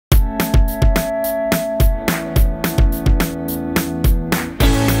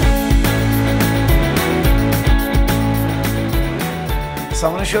So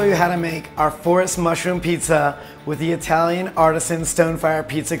I'm going to show you how to make our forest mushroom pizza with the Italian artisan Stonefire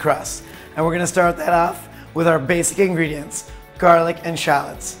pizza crust. And we're going to start that off with our basic ingredients, garlic and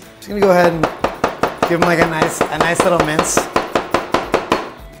shallots. Just going to go ahead and give them like a nice little mince.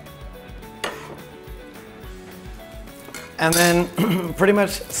 And then pretty much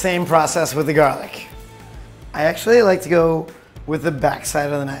same process with the garlic. I actually like to go with the back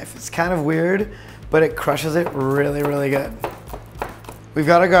side of the knife. It's kind of weird, but it crushes it really, really good. We've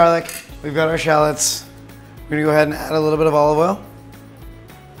got our garlic, we've got our shallots. We're gonna go ahead and add a little bit of olive oil.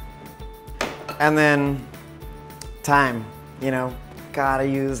 And then thyme, you know, gotta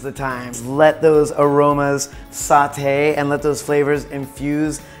use the thyme. Let those aromas saute and let those flavors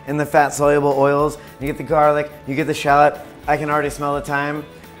infuse in the fat-soluble oils. You get the garlic, you get the shallot. I can already smell the thyme,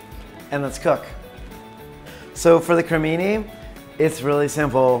 and let's cook. So for the cremini, it's really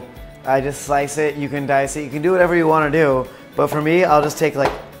simple. I just slice it, you can dice it, you can do whatever you wanna do. But for me, I'll just take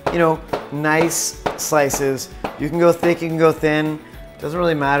like, you know, nice slices. You can go thick, you can go thin, doesn't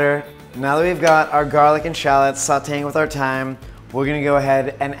really matter. Now that we've got our garlic and shallots sauteing with our thyme, we're gonna go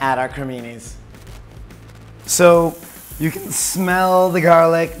ahead and add our creminis. So you can smell the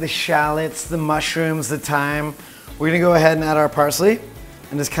garlic, the shallots, the mushrooms, the thyme. We're gonna go ahead and add our parsley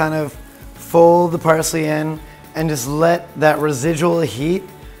and just kind of fold the parsley in and just let that residual heat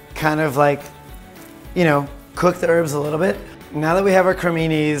kind of like, you know, cook the herbs a little bit. Now that we have our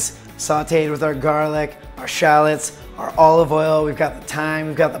creminis sauteed with our garlic, our shallots, our olive oil, we've got the thyme,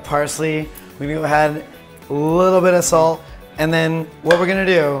 we've got the parsley, we're gonna go ahead, a little bit of salt, and then what we're gonna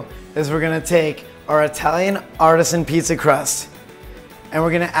do is we're gonna take our Italian artisan pizza crust and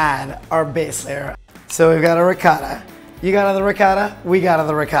we're gonna add our base layer. So we've got a ricotta. You got the ricotta, we got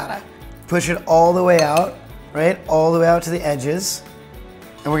the ricotta. Push it all the way out, right? All the way out to the edges.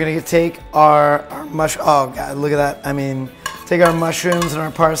 And we're gonna take our oh God, look at that. I mean, take our mushrooms and our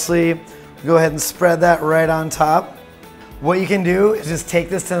parsley, go ahead and spread that right on top. What you can do is just take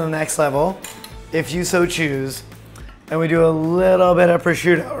this to the next level, if you so choose, and we do a little bit of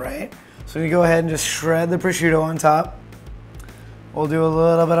prosciutto, right? So we go ahead and just shred the prosciutto on top. We'll do a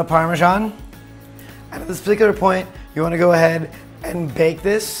little bit of Parmesan. And at this particular point, you wanna go ahead and bake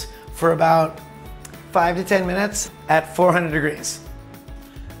this for about 5 to 10 minutes at 400 degrees.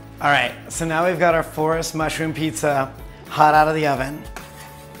 All right, so now we've got our forest mushroom pizza hot out of the oven.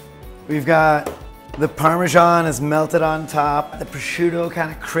 We've got the Parmesan is melted on top, the prosciutto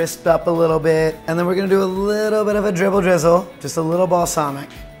kind of crisped up a little bit, and then we're gonna do a little bit of a dribble drizzle, just a little balsamic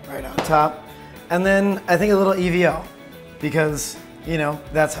right on top, and then I think a little EVO, because, you know,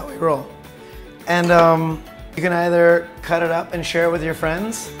 that's how we roll. And you can either cut it up and share it with your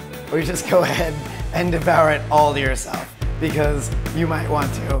friends, or you just go ahead and devour it all to yourself, because you might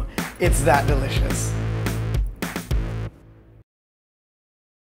want to. It's that delicious.